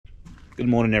Good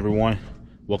morning, everyone.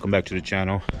 Welcome back to the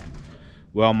channel.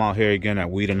 Well, I'm out here again at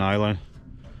Weeden Island.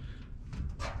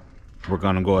 We're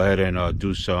gonna go ahead and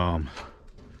do some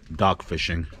dock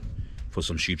fishing for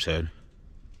some sheepshead.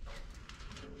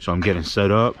 So I'm getting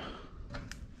set up.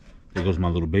 There goes my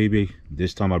little baby.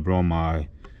 This time I brought my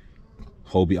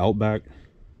Hobie Outback.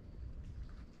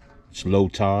 It's low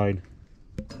tide,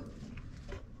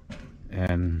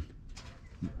 and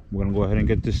we're gonna go ahead and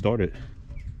get this started.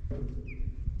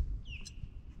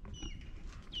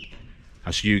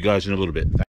 I'll see you guys in a little bit.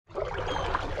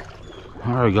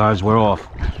 All right, guys, we're off.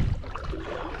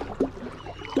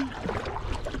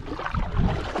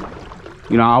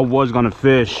 You know, I was gonna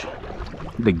fish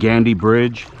the Gandy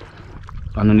Bridge,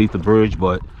 underneath the bridge,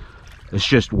 but it's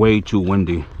just way too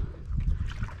windy,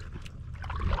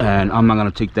 and I'm not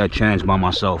gonna take that chance by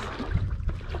myself.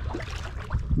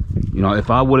 You know,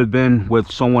 if I would have been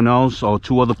with someone else or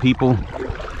two other people,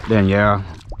 then yeah,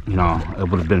 you know, it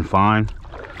would have been fine.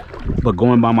 But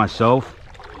going by myself,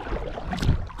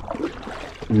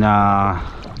 nah,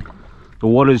 the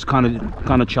water is kind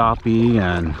of choppy,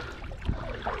 and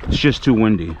it's just too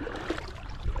windy.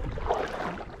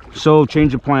 So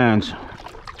change of plans.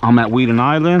 I'm at Weeden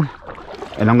Island,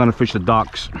 and I'm gonna fish the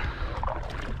docks.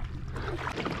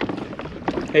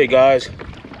 Hey guys,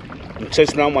 I'm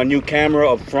testing out my new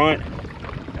camera up front.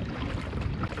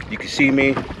 You can see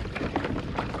me.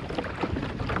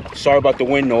 Sorry about the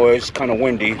wind noise, kind of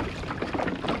windy.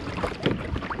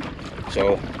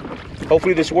 So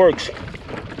hopefully this works.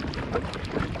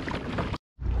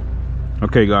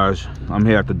 Okay guys, I'm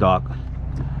here at the dock.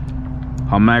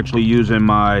 I'm actually using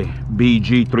my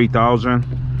BG 3000,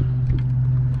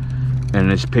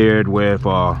 and it's paired with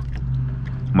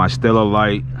my Stella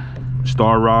Light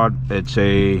Star Rod. It's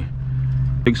a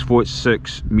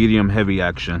 6'6" medium heavy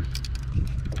action.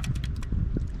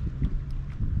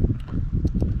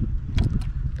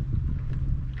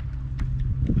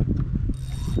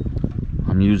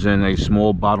 I'm using a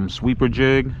small bottom sweeper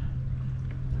jig.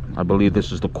 I believe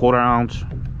this is the 1/4 ounce.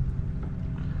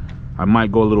 I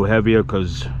might go a little heavier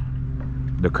because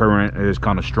the current is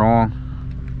kind of strong.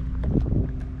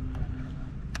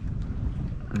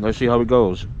 Let's see how it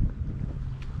goes.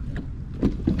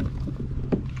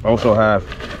 I also have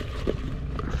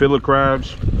filler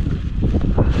crabs,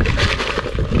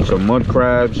 some mud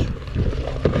crabs.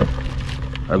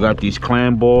 I got these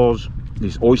clam balls,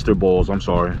 these oyster balls, I'm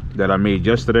sorry, that I made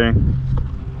yesterday.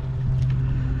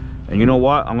 And you know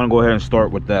what? I'm gonna go ahead and start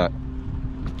with that.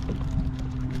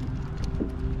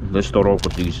 Let's start off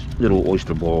with these little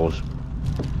oyster balls.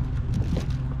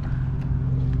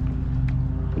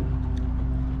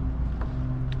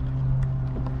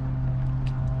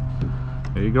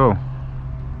 There you go.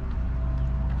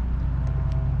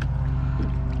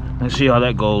 Let's see how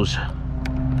that goes.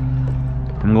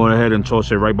 I'm going ahead and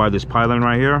toss it right by this pylon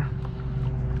right here.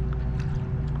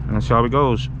 And let's see how it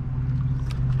goes.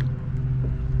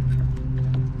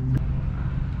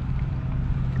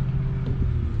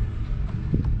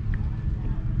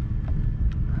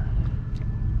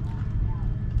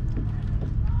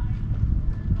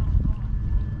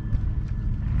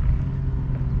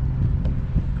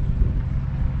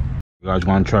 You guys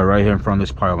want to try right here in front of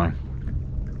this pylon.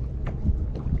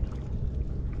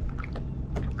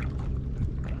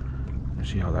 Let's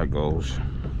see how that goes.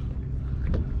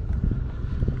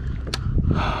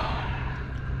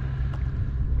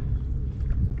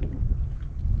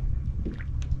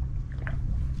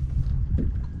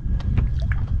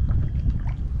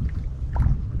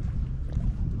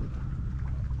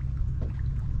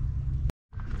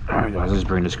 Alright guys, let's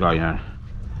bring this guy in.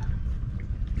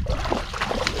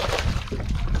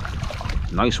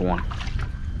 Nice one.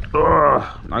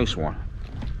 Nice one.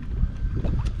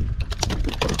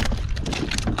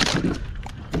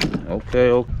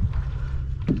 Okay.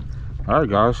 Alright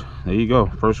guys, there you go.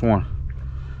 First one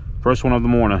of the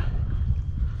morning.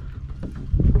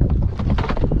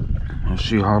 Let's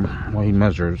see what he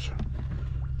measures.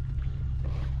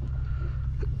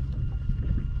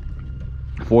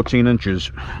 14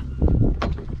 inches.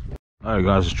 Alright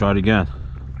guys, let's try it again.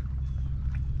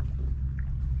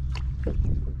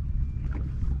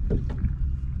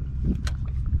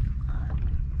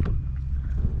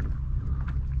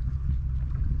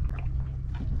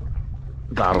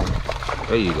 Got him.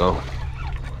 There you go.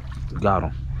 Got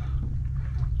him.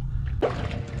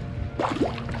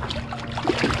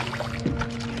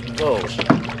 Goes.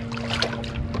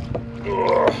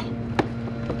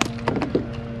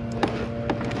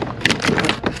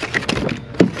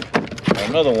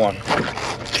 Another one.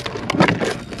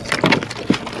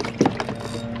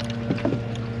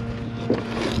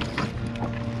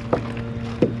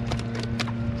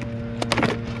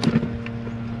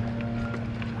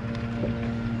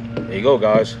 you go,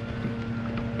 guys.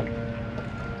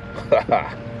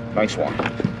 Nice one.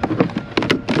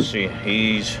 Let's see,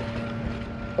 he's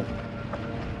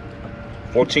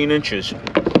 14 inches.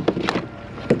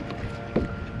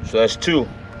 So that's 2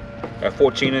 at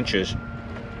 14 inches.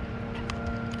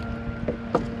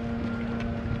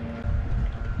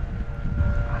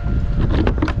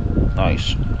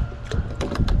 Nice.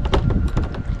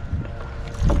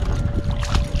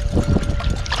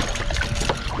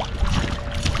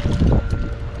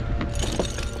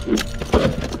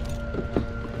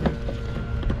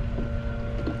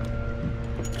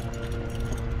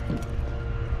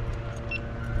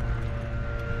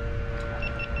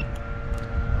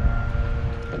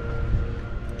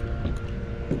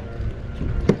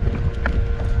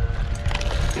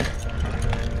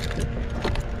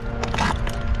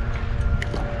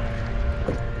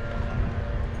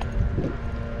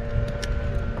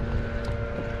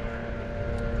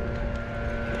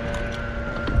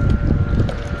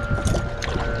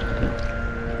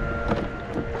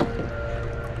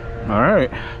 All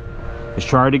right, let's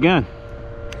try it again.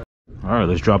 All right,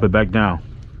 let's drop it back down.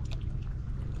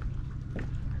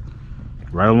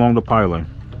 Right along the piling.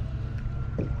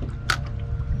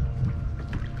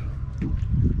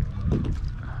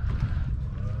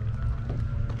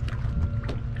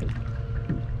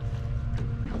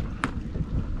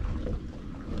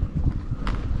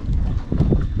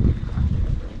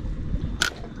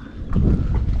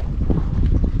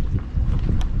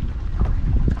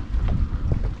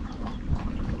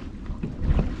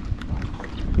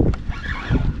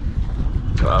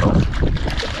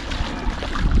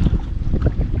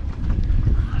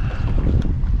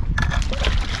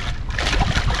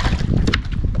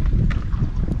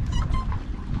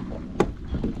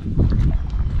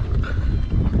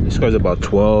 This guy's about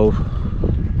 12,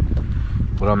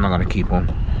 but I'm not gonna keep him.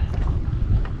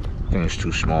 I think it's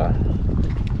too small.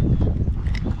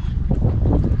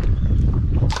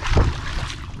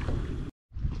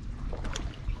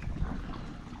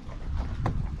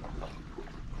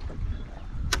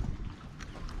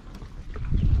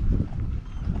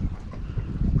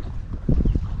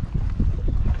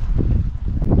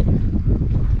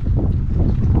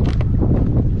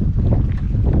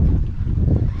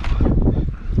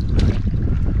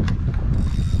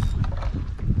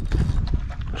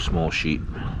 Small sheep.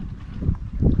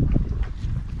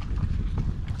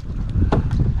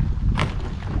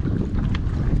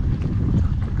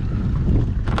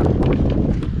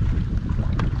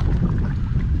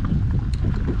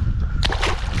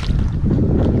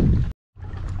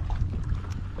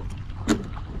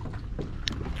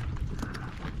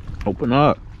 Open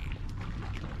up.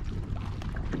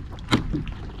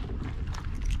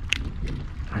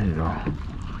 There you go.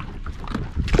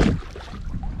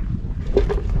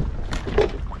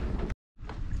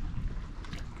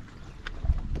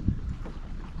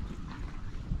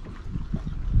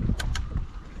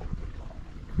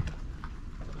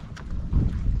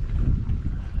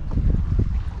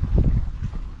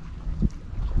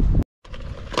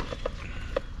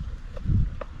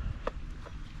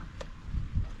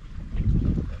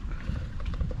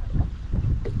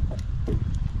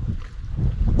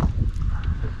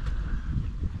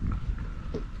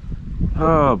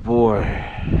 Oh boy.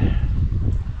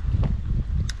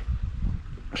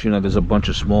 You know, there's a bunch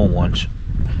of small ones.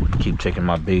 Keep taking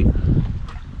my bait.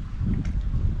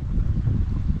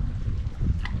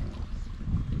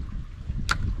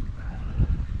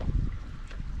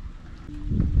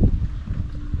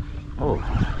 Oh,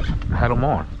 I had them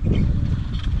on.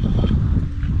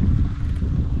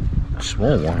 A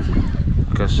small one.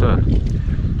 Like I said.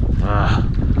 I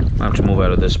have to move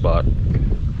out of this spot.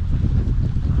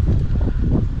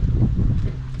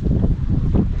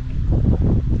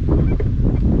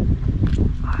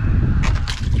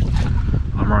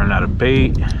 I'm running out of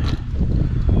bait.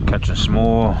 Catching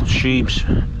small sheeps.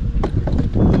 I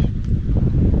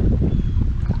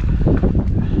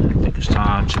think it's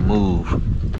time to move.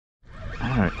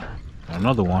 Alright,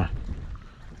 another one.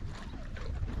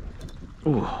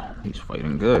 Ooh, he's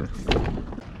fighting good.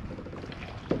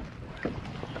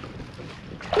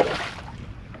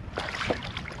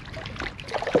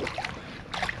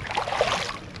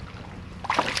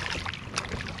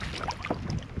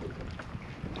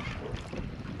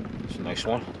 It's a nice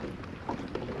one.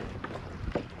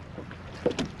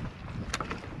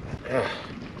 Yeah,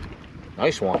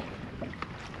 nice one.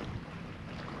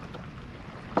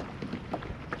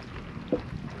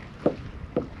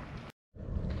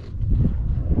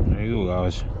 There you go,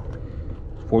 guys.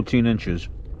 14 inches.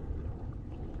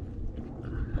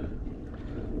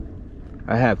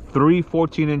 I have 3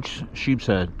 14-inch sheep's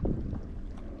head.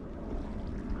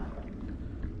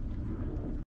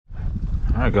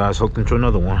 Alright guys, hooked into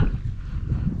another one.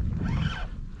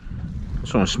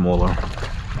 This one's smaller.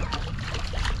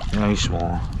 Yeah, he's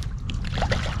small.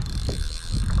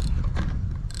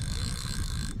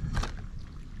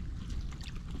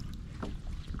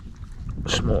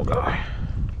 Small guy.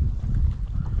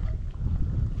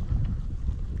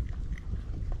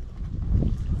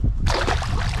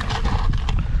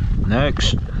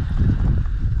 Next.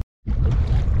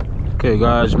 Okay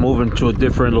guys, moving to a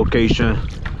different location.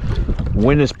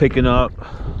 Wind is picking up.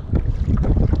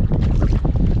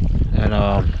 And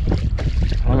I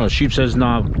don't know, sheepshead's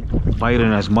not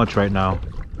biting as much right now.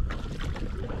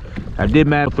 I did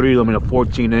manage 3 of them in a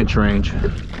 14-inch range.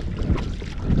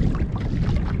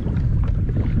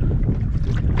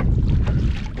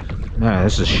 Man,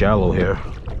 this is shallow here.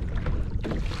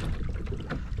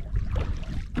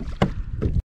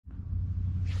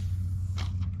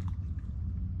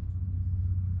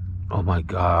 Oh my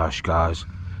gosh, guys.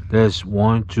 There's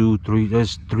 1, 2, 3.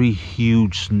 There's 3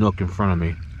 huge snook in front of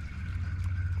me.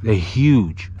 They're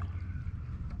huge.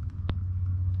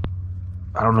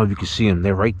 I don't know if you can see them.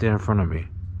 They're right there in front of me.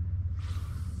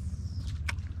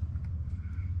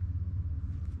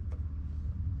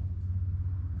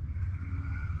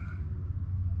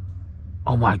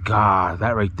 Oh my God,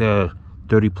 that right there,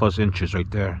 30 plus inches right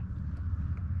there.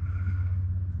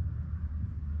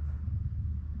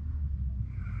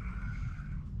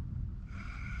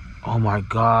 Oh my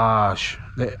gosh.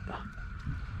 They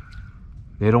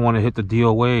don't want to hit the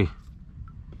DOA.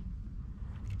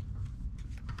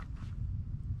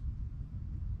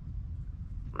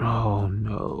 Oh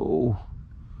no.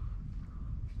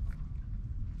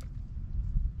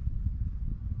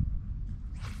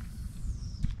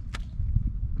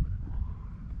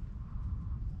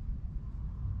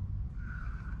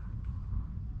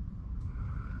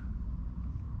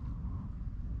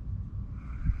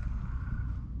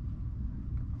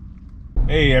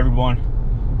 Hey everyone.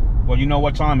 Well, you know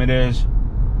what time it is.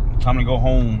 Time to go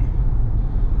home.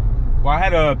 Well, I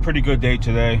had a pretty good day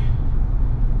today.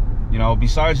 You know,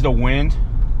 besides the wind,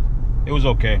 it was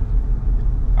okay.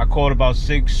 I caught about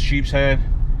 6 sheepshead.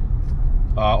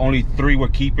 Only 3 were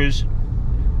keepers.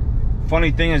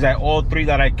 Funny thing is that all 3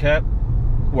 that I kept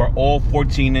were all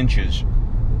 14 inches.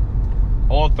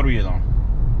 All 3 of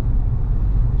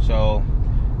them. So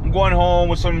I'm going home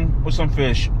with some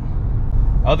fish.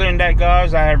 Other than that,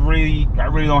 guys, I really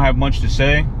don't have much to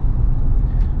say.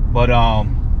 But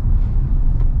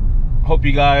hope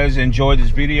you guys enjoyed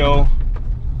this video.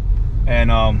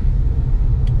 And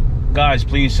guys,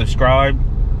 please subscribe,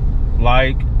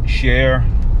 like, share,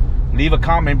 leave a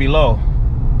comment below.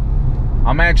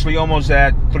 I'm actually almost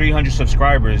at 300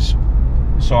 subscribers,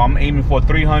 so I'm aiming for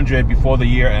 300 before the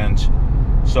year ends.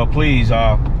 So please,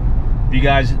 if you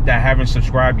guys that haven't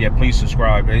subscribed yet, please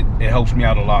subscribe. It helps me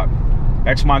out a lot.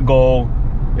 That's my goal,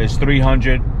 is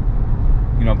 300,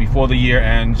 you know, before the year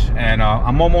ends, and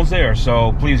I'm almost there.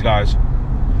 So please, guys.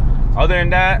 Other than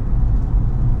that,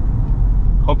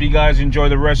 hope you guys enjoy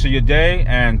the rest of your day,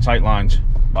 and tight lines.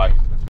 Bye.